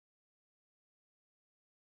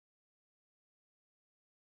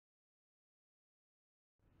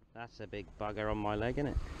That's a big bugger on my leg, isn't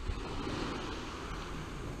it?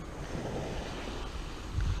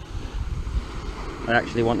 I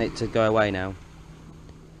actually want it to go away now.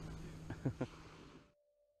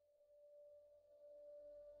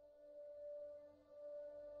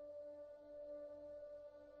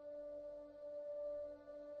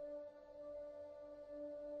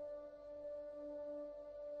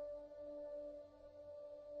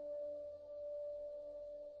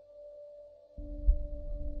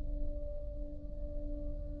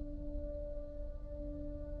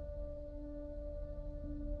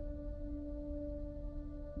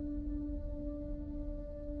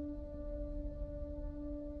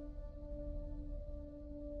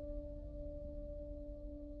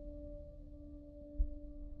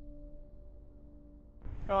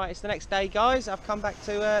 Right, it's the next day, guys. I've come back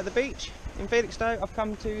to the beach in Felixstowe. I've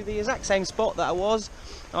come to the exact same spot that I was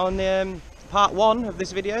on part 1 of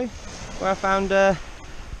this video, where I found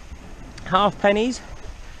half pennies,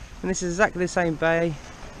 and this is exactly the same bay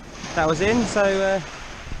that I was in. So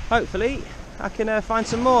hopefully I can find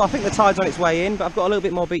some more. I think the tide's on its way in, but I've got a little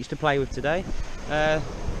bit more beach to play with today. The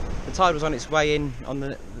tide was on its way in on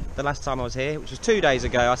the last time I was here, which was 2 days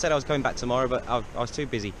ago. I said I was coming back tomorrow, but I was too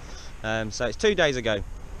busy. So it's 2 days ago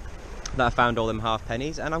that I found all them half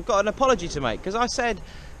pennies, and I've got an apology to make, because I said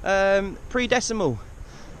pre-decimal.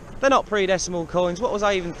 They're not pre-decimal coins. What was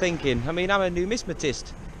I even thinking? I mean, I'm a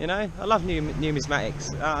numismatist, you know. I love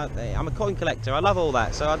numismatics. I'm a coin collector. I love all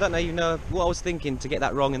that. So I don't even know what I was thinking to get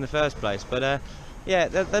that wrong in the first place. But yeah,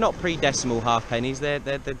 they're not pre-decimal half pennies. They're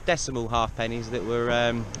the decimal half pennies that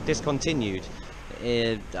were discontinued.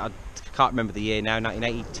 I can't remember the year now,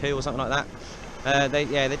 1982 or something like that.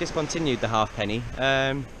 They discontinued the half penny.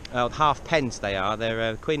 Half pence they are.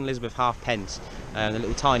 They're Queen Elizabeth half pence, the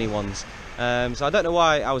little tiny ones. So I don't know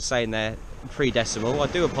why I was saying they're pre-decimal. I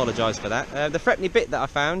do apologise for that. The threepenny bit that I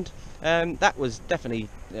found, that was definitely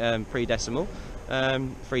pre-decimal,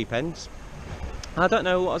 3 pence. I don't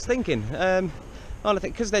know what I was thinking. I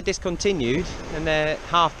think because they're discontinued and they're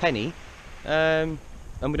half penny, and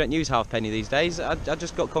we don't use half penny these days, I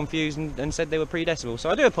just got confused and said they were pre-decimal. So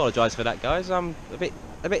I do apologise for that, guys. I'm a bit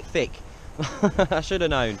thick. I should have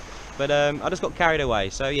known, but I just got carried away.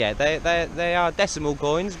 So yeah, they are decimal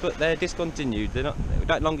coins, but they're discontinued. We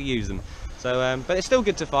don't longer use them. So but it's still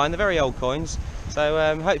good to find. They're very old coins.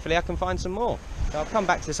 So hopefully I can find some more. So I'll come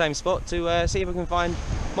back to the same spot to see if we can find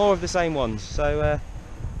more of the same ones. So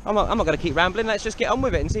I'm not going to keep rambling. Let's just get on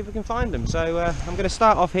with it and see if we can find them. So I'm going to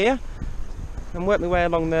start off here and work my way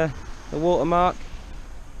along the watermark.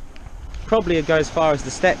 Probably go as far as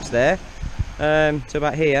the steps there. To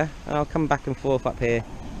about here, and I'll come back and forth up here.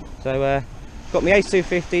 So got my Ace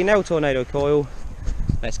 250 nail tornado coil.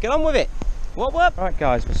 Let's get on with it. What? Right,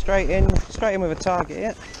 guys, we're straight in with a target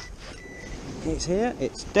here. It's here.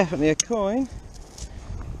 It's definitely a coin.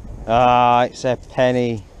 Ah, it's a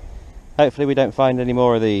penny. Hopefully we don't find any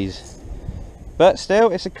more of these, but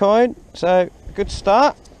still, it's a coin, so good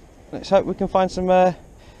start. Let's hope we can find some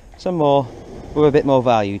more with a bit more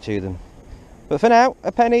value to them. But for now,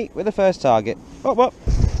 a penny with the first target. What?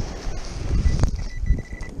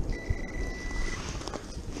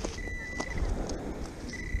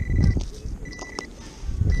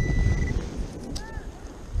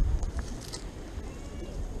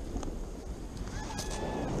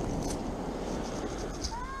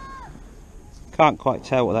 Can't quite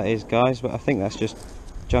tell what that is, guys, but I think that's just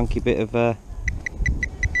a junky bit of look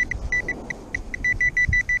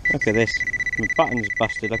at this. My button's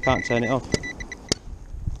busted, I can't turn it off.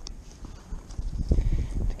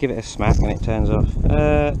 Give it a smack and it turns off.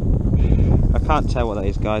 I can't tell what that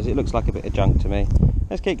is, guys. It looks like a bit of junk to me.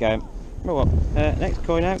 Let's keep going. Well, next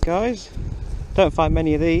coin out, guys. Don't find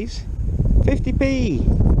many of these. 50p.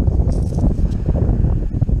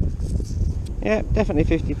 Yeah, definitely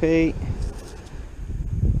 50p.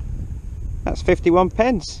 That's 51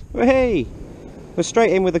 pence. Whee! We're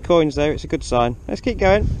straight in with the coins there. It's a good sign. Let's keep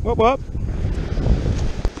going. What?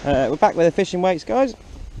 We're back with the fishing weights, guys.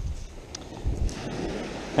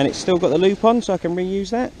 And it's still got the loop on, so I can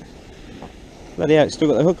reuse that. Bloody hell, it's still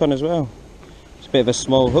got the hook on as well. It's a bit of a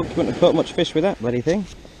small hook, you wouldn't have caught much fish with that bloody thing.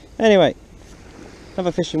 Anyway,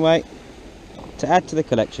 another fishing weight to add to the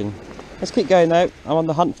collection. Let's keep going though. I'm on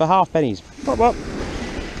the hunt for half pennies. What?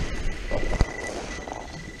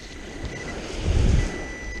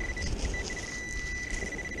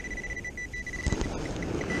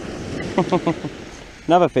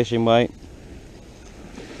 Another fishing weight.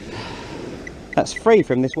 That's 3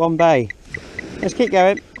 from this one bay. Let's keep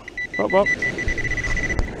going. What?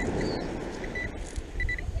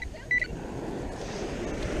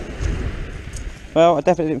 Well, I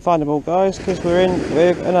definitely didn't find them all, guys, because we're in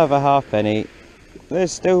with another halfpenny.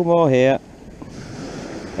 There's still more here.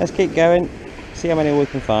 Let's keep going, see how many we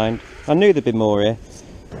can find. I knew there'd be more here.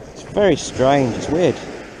 It's very strange, it's weird.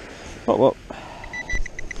 What?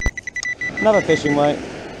 Another fishing weight.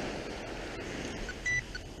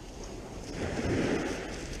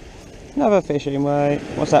 Another fishing weight.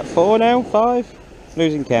 What's that, 4 now? 5?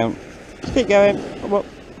 Losing count. Let's keep going. What?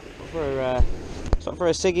 Stop for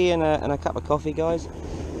a ciggy and a cup of coffee, guys.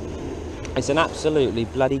 It's an absolutely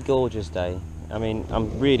bloody gorgeous day. I mean,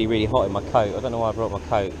 I'm really, really hot in my coat. I don't know why I brought my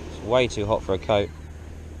coat. It's way too hot for a coat.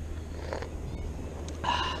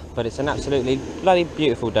 But it's an absolutely bloody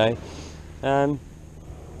beautiful day. And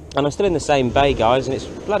I'm still in the same bay, guys, and it's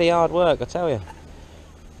bloody hard work, I tell you.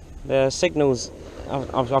 The signals,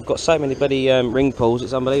 I've got so many bloody ring pulls,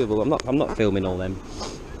 it's unbelievable. I'm not filming all them.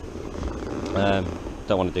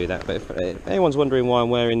 Don't want to do that, but if anyone's wondering why I'm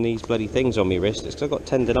wearing these bloody things on my wrist, it's because I've got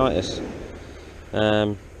tendinitis.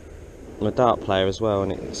 I'm a dart player as well,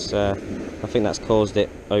 and it's I think that's caused it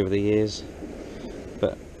over the years,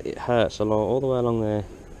 but it hurts a lot all the way along there.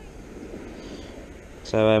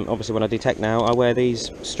 So obviously when I detect now, I wear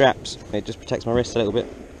these straps. It just protects my wrist a little bit.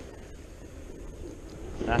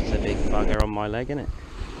 That's a big bugger on my leg, isn't it?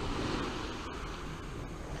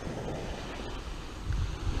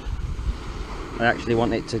 I actually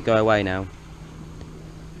want it to go away now.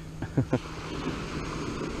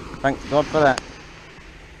 Thank God for that.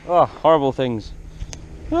 Oh, horrible things.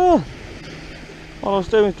 Oh, all I was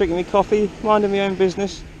doing was drinking my coffee, minding my own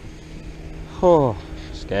business. Oh,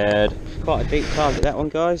 scared. Quite a deep target, that one,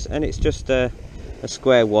 guys, and it's just a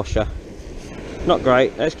square washer. Not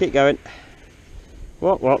great. Let's keep going.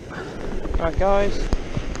 What? Right, guys,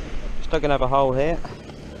 just dug another hole here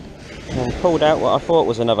and pulled out what I thought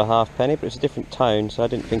was another halfpenny, but it's a different tone, so I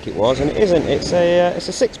didn't think it was, and it isn't. It's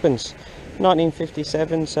a sixpence,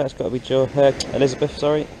 1957, so it's got to be Elizabeth,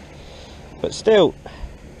 sorry. But still,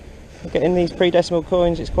 getting these pre-decimal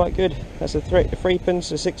coins, it's quite good. That's a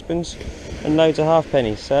threepence, a sixpence, and loads of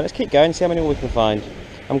halfpennies. So let's keep going, see how many more we can find.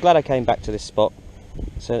 I'm glad I came back to this spot.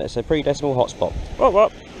 So it's a pre-decimal hotspot.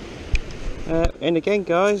 What? And again,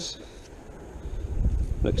 guys,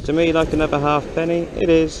 looks to me like another halfpenny. It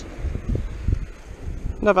is.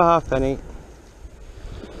 Another halfpenny.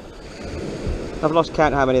 I've lost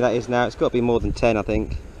count how many that is now. It's got to be more than 10, I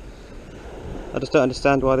think. I just don't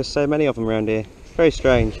understand why there's so many of them around here. Very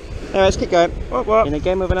strange. Anyway, let's keep going. What? And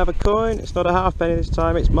again with another coin. It's not a halfpenny this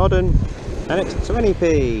time, it's modern. And it's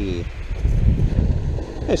 20p.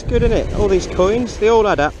 It's good, isn't it? All these coins, they all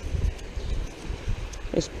add up.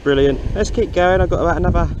 It's brilliant. Let's keep going. I've got about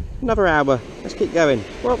another hour. Let's keep going.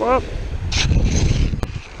 What?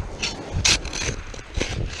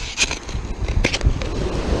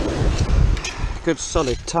 Good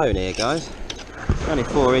solid tone here, guys. Only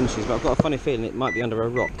 4 inches, but I've got a funny feeling it might be under a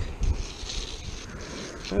rock.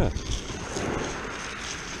 Yeah.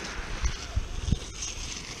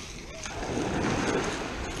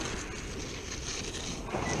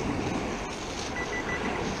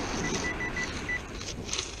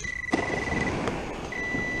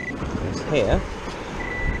 It's here.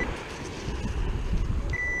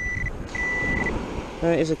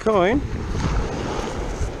 There is a coin.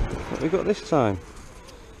 What we got this time?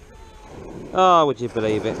 Oh, would you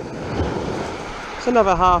believe it? It's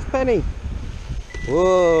another halfpenny.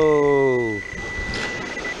 Whoa!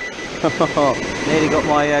 Nearly got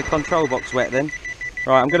my control box wet then.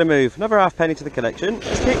 Right, I'm going to move. Another halfpenny to the collection.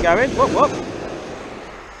 Let's keep going. What?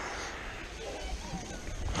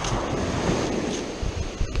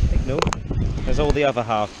 Ignore. There's all the other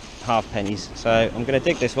half pennies. So I'm going to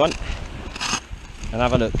dig this one and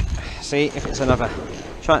have a look. See if it's another.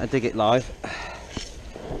 Trying to dig it live.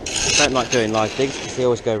 I don't like doing live digs because they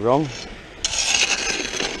always go wrong.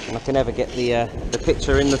 And I can never get the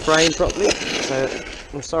picture in the frame properly, so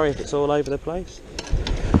I'm sorry if it's all over the place.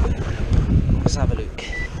 Let's have a look.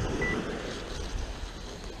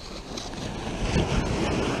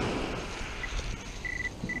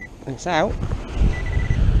 It's out.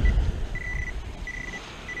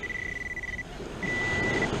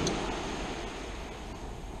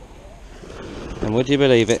 And would you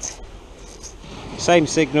believe it? Same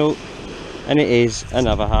signal, and it is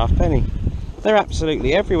another halfpenny. They're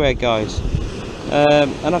absolutely everywhere, guys,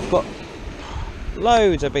 and I've got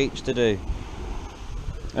loads of beach to do.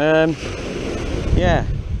 Yeah.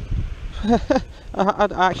 I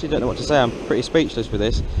actually don't know what to say. I'm pretty speechless with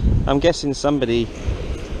this. I'm guessing somebody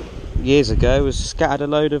years ago has scattered a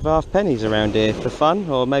load of halfpennies around here for fun,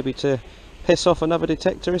 or maybe to piss off another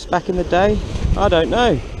detectorist back in the day. I don't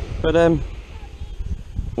know, but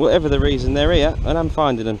whatever the reason, they're here and I'm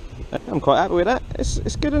finding them. I'm quite happy with that.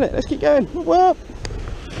 It's good, isn't it? Let's keep going. Whoop.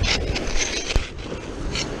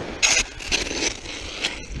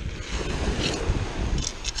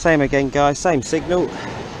 Same again, guys, same signal.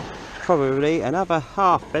 Probably another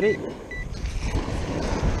halfpenny.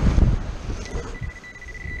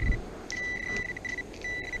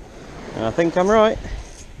 And I think I'm right.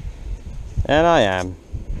 And I am.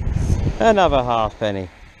 Another halfpenny.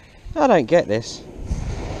 I don't get this.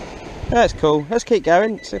 That's cool. Let's keep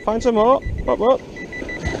going. Let's find some more. Whoop, whoop.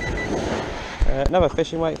 Another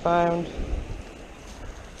fishing weight found.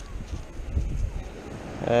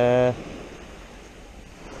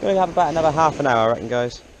 Gonna have about another half an hour, I reckon,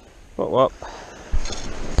 guys. What?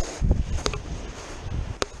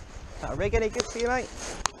 That rig any good for you, mate?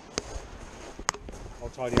 I'll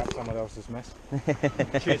tidy up someone else's mess.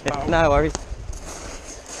 Cheers, pal. No worries.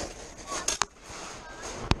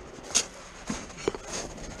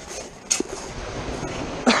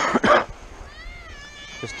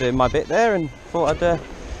 Just doing my bit there, and thought I'd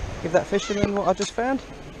give that fisherman what I just found. A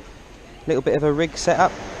little bit of a rig set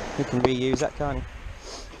up. You can reuse that, can't you?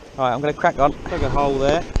 Alright, I'm going to crack on. Dug a hole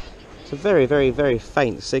there. It's a very, very, very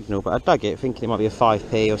faint signal, but I dug it thinking it might be a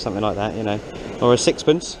 5p or something like that, you know, or a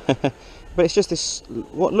sixpence. But it's just this,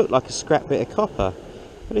 what looked like a scrap bit of copper.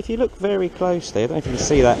 But if you look very closely, I don't know if you can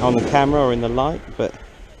see that on the camera or in the light, but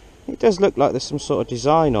it does look like there's some sort of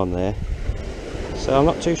design on there. So I'm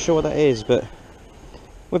not too sure what that is, but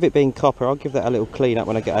with it being copper, I'll give that a little clean up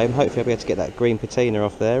when I get home. Hopefully I'll be able to get that green patina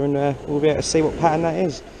off there, and we'll be able to see what pattern that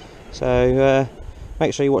is. So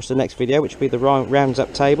make sure you watch the next video, which will be the rounds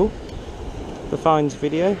up table, the finds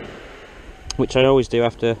video, which I always do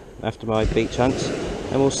after my beach hunts,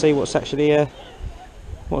 and we'll see what's actually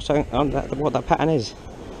what that pattern is.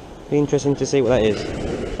 Be interesting to see what that is.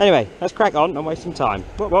 Anyway, let's crack on. I'm wasting time.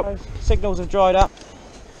 Whoop. Signals have dried up.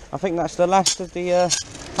 I think that's the last of the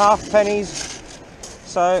half pennies.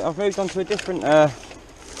 So I've moved on to a different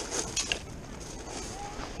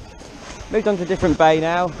bay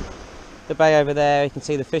now. The bay over there, you can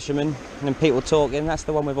see the fishermen and then people talking. That's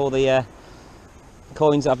the one with all the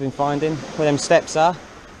coins that I've been finding, where them steps are.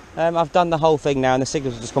 I've done the whole thing now, and the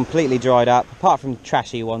signals are just completely dried up, apart from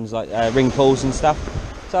trashy ones like ring pulls and stuff.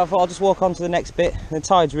 So I thought I'll just walk on to the next bit. The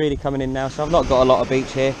tide's really coming in now, so I've not got a lot of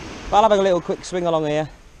beach here. But I'll have a little quick swing along here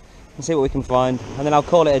and see what we can find, and then I'll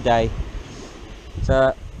call it a day.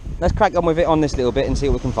 So let's crack on with it on this little bit and see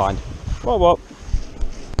what we can find. What?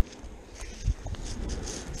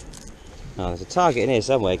 Oh, there's a target in here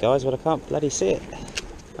somewhere, guys, but I can't bloody see it.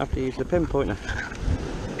 I have to use the pinpointer.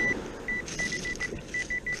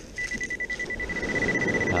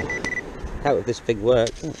 Oh, how would this thing work?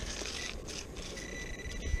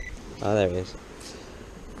 Oh, there it is.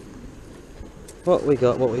 What we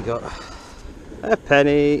got? A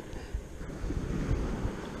penny.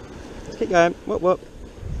 Let's keep going. What?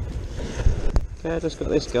 Okay, I just got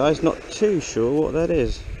this, guys. Not too sure what that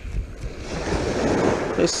is.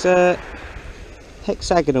 It's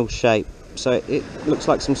hexagonal shape, so it looks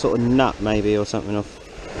like some sort of nut maybe, or something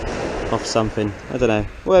off something. I don't know.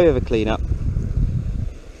 We'll have a clean up.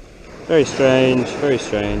 Very strange.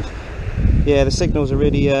 Yeah, the signals are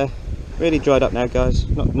really dried up now, guys.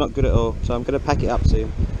 Not good at all. So I'm going to pack it up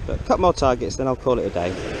soon. But a couple more targets, then I'll call it a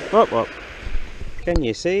day. What? Can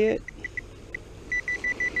you see it?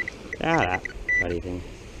 That bloody thing.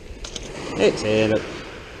 It's here, look.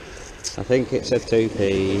 I think it's a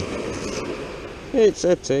 2p. It's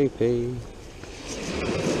a 2p.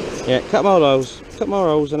 Yeah, cut more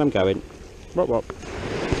rolls and I'm going. What? What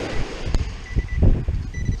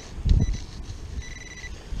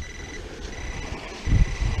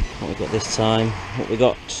we got this time? What we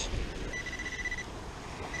got?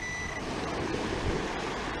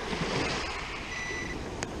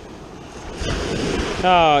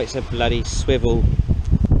 Oh, it's a bloody swivel.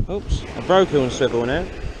 Oops, a broken swivel now.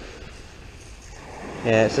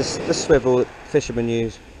 Yeah, it's the swivel that fishermen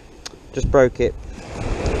use. Just broke it.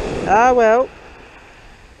 Ah well.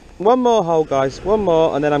 One more hole, guys. One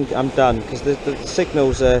more, and then I'm done, because the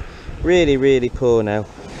signals are really poor now.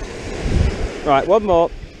 Right, one more.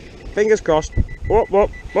 Fingers crossed. What?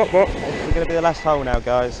 It's going to be the last hole now,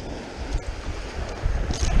 guys.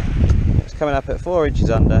 It's coming up at 4 inches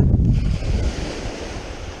under.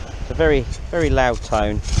 It's a very loud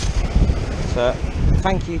tone. So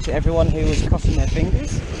thank you to everyone who was crossing their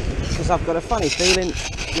fingers, because I've got a funny feeling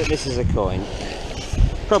that this is a coin.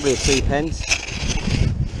 Probably a 2p.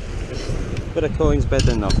 But a coin's better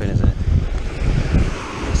than nothing, isn't it?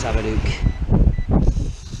 Let's have a look.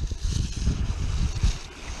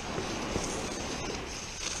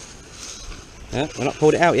 Yeah, we're not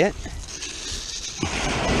pulled it out yet.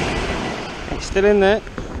 still in there.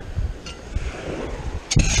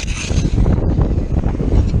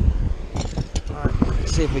 Right,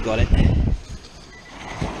 let's see if we got it.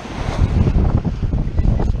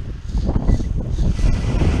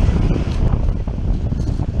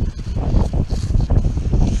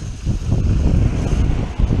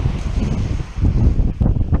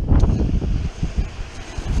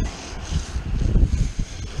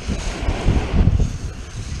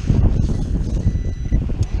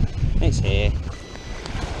 It's here.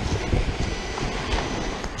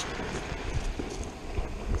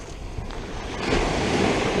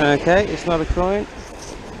 Okay, it's not a coin.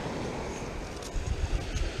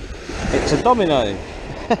 It's a domino.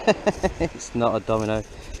 It's not a domino.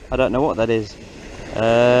 I don't know what that is.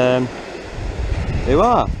 You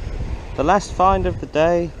are. The last find of the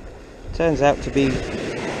day turns out to be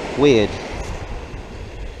weird.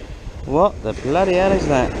 What the bloody hell is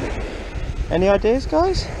that? Any ideas,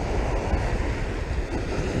 guys?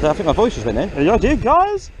 I think my voice just went there. Any ideas,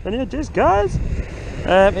 guys? Any ideas, guys?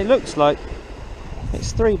 It looks like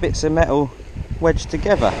it's 3 bits of metal wedged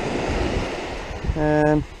together.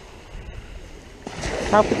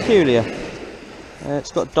 How peculiar.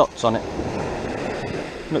 It's got dots on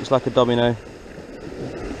it. Looks like a domino.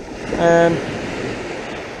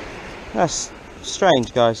 That's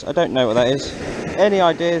strange, guys. I don't know what that is. Any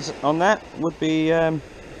ideas on that would be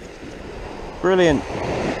brilliant.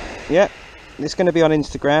 Yep. It's going to be on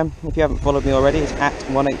Instagram. If you haven't followed me already, it's at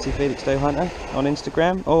 180 FELIXSTOWE HUNTER on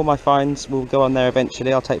Instagram. All my finds will go on there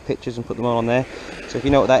eventually. I'll take pictures and put them all on there. So if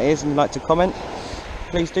you know what that is and you'd like to comment,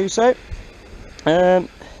 please do so. It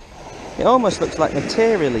almost looks like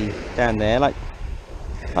materially down there, like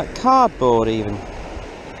cardboard even.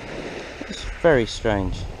 It's very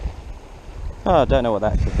strange. Oh, I don't know what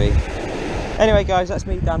that could be. Anyway, guys, that's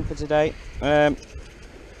me done for today.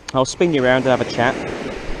 I'll spin you around and have a chat.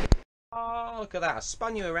 Look at that, I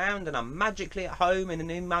spun you around and I'm magically at home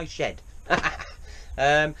and in my shed.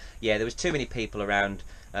 Yeah, there was too many people around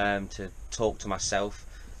to talk to myself.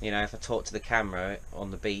 You know, if I talk to the camera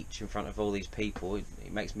on the beach in front of all these people, it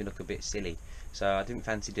makes me look a bit silly. So I didn't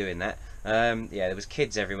fancy doing that. Yeah, there was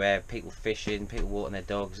kids everywhere, people fishing, people walking their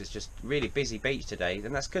dogs. It's just really busy beach today,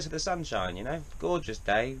 and that's because of the sunshine, you know. Gorgeous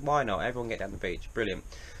day, why not? Everyone get down the beach, brilliant.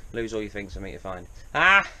 Lose all your things for me to find.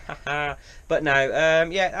 But no,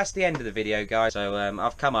 yeah, that's the end of the video, guys. So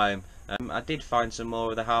I've come home. I did find some more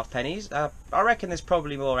of the halfpennies. I reckon there's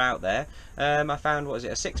probably more out there. I found, what is it,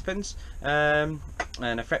 a 6pence, and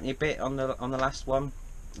a threepenny bit on the last one,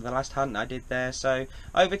 the last hunt I did there. So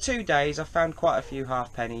over 2 days, I found quite a few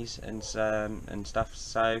halfpennies and stuff.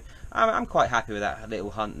 So I'm quite happy with that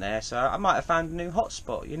little hunt there. So I might have found a new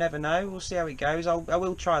hotspot. You never know. We'll see how it goes. I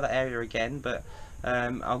will try that area again, but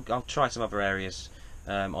I'll try some other areas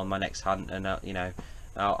on my next hunt, and you know,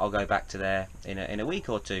 I'll go back to there in a week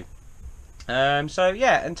or two. So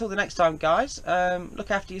yeah, until the next time, guys,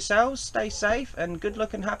 look after yourselves, stay safe, and good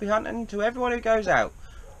luck and happy hunting to everyone who goes out.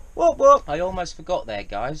 Whoop whoop. I almost forgot there,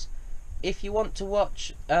 guys. If you want to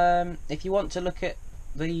watch, if you want to look at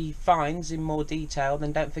the finds in more detail,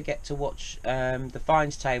 then don't forget to watch the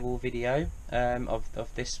finds table video of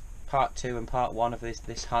this part 2 and part 1 of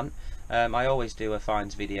this hunt. I always do a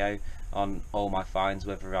finds video on all my finds,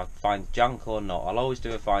 whether I find junk or not. I'll always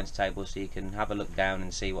do a finds table so you can have a look down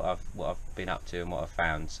and see what I've been up to and what I've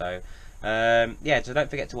found. So yeah, so don't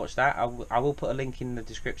forget to watch that. I will put a link in the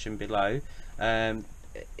description below.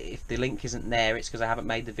 If the link isn't there, it's because I haven't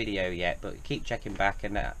made the video yet, but keep checking back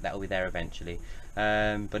and that'll be there eventually.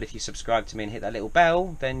 But if you subscribe to me and hit that little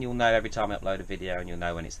bell, then you'll know every time I upload a video, and you'll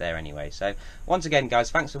know when it's there anyway. So once again,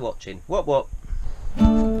 guys, thanks for watching. Whoop whoop.